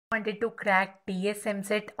Wanted to crack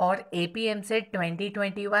TSMCET or APMCET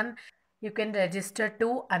 2021, you can register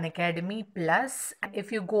to Unacademy Plus.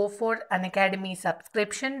 If you go for Unacademy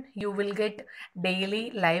subscription, you will get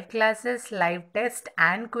daily live classes, live tests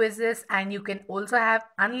and quizzes, and you can also have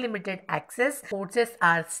unlimited access. Courses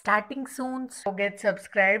are starting soon, so get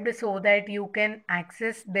subscribed so that you can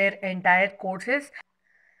access their entire courses.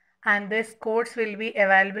 And this course will be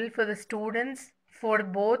available for the students for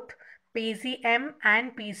both PCM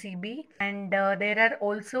and PCB, and there are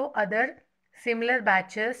also other similar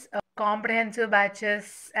batches, comprehensive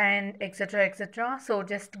batches and etc. So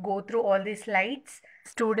just go through all these slides.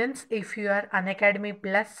 Students, if you are Unacademy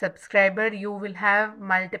Plus subscriber, you will have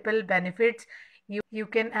multiple benefits. You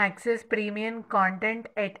can access premium content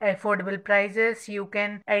at affordable prices. You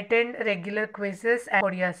can attend regular quizzes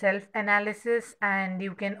for your self analysis, and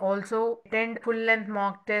you can also attend full length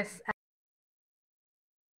mock tests.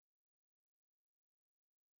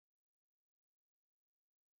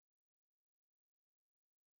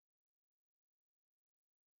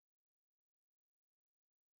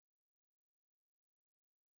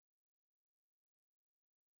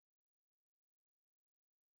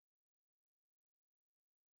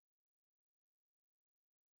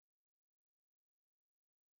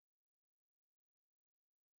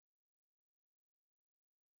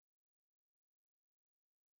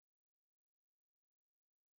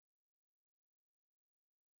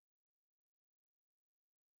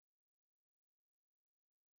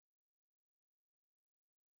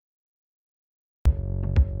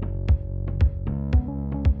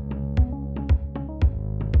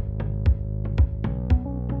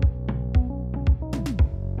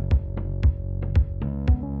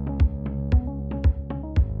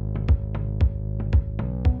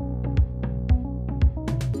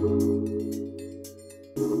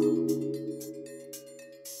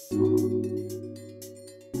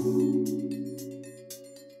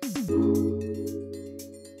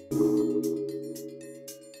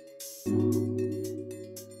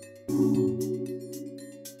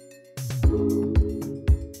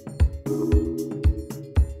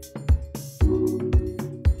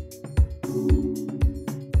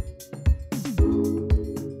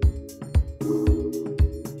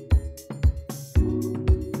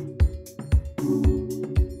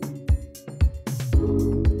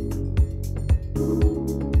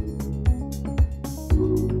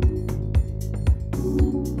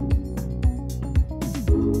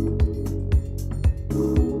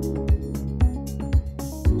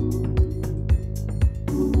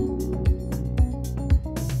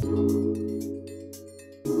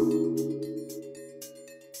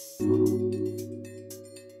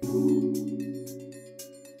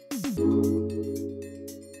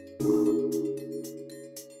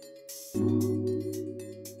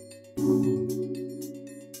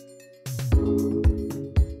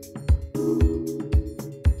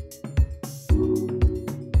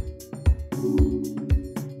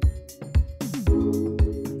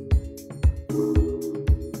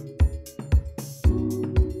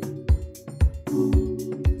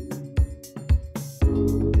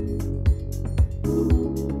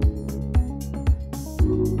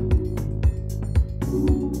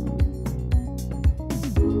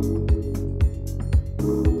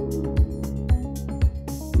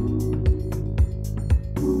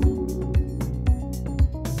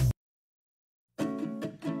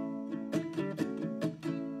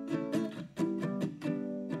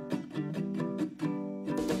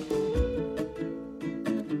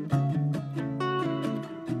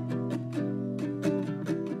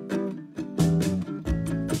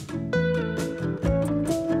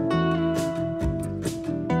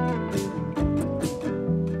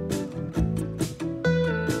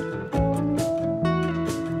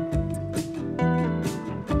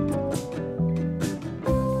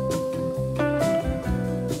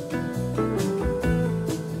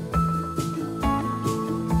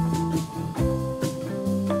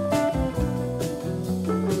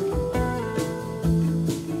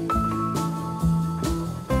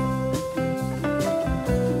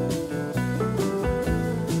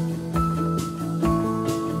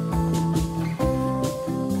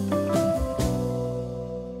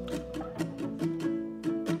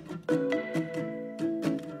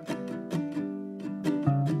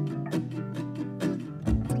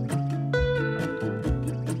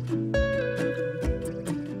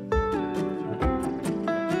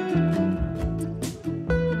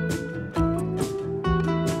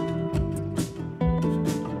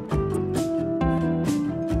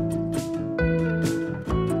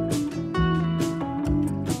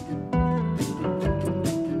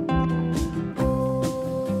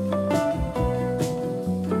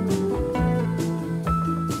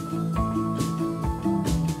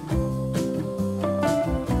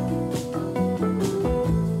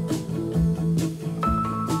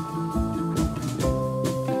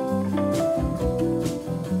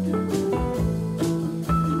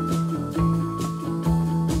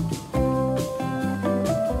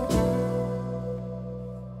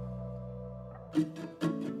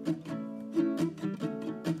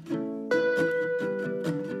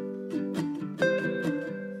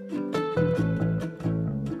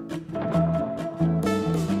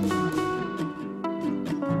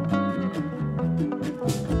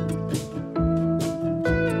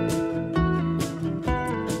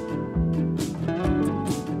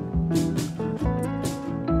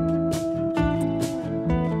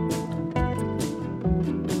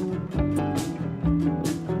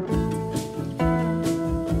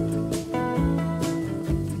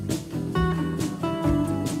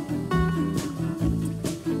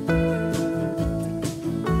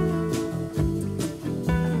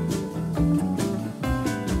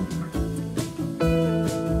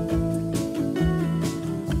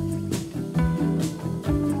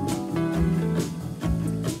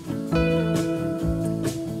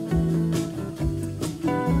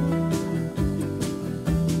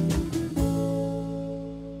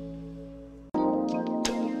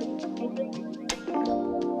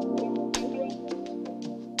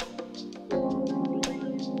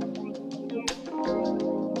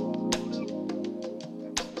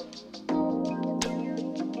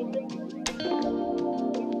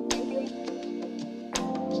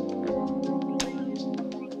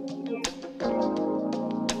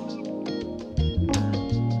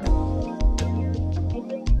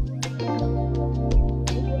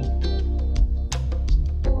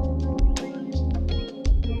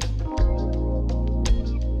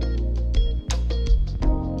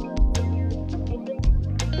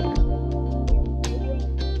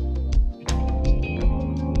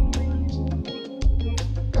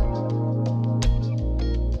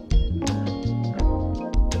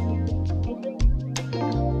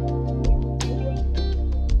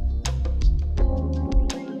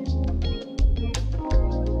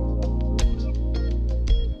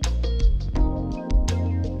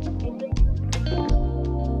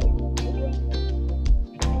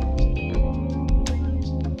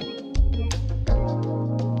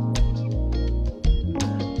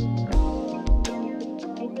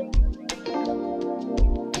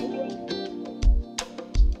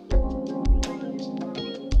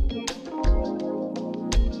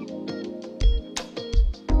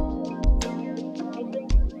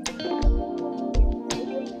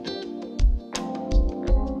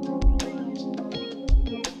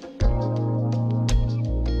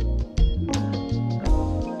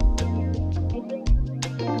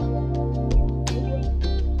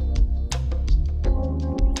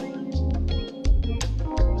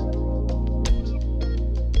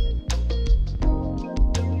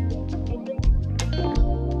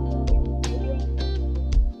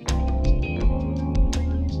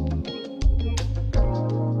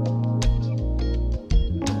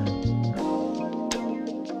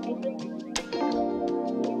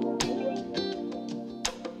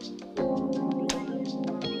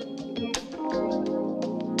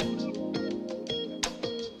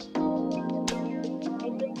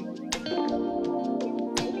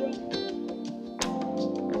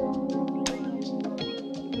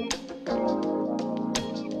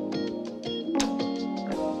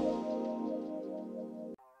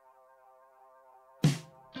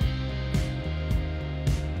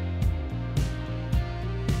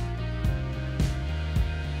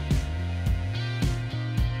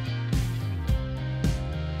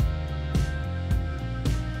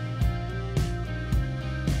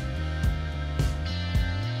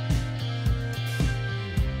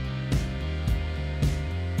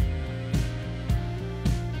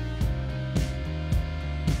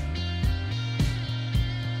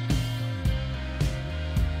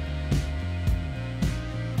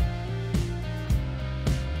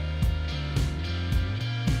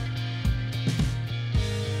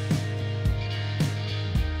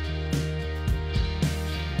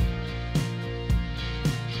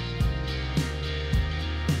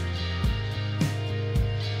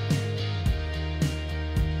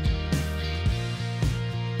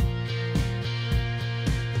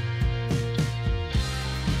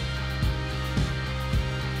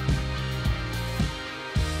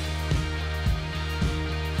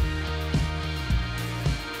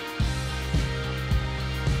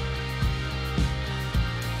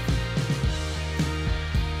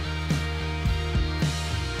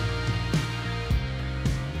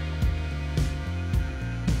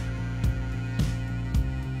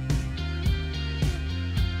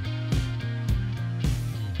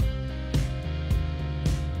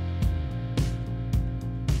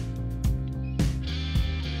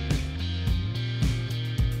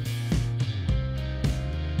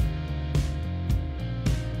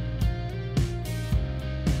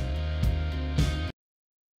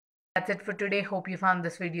 That's it for today. Hope you found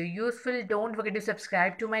this video useful. Don't forget to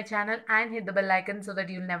subscribe to my channel and hit the bell icon so that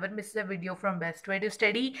you'll never miss a video from Best Way to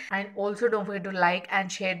Study. And also don't forget to like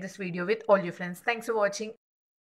and share this video with all your friends. Thanks for watching.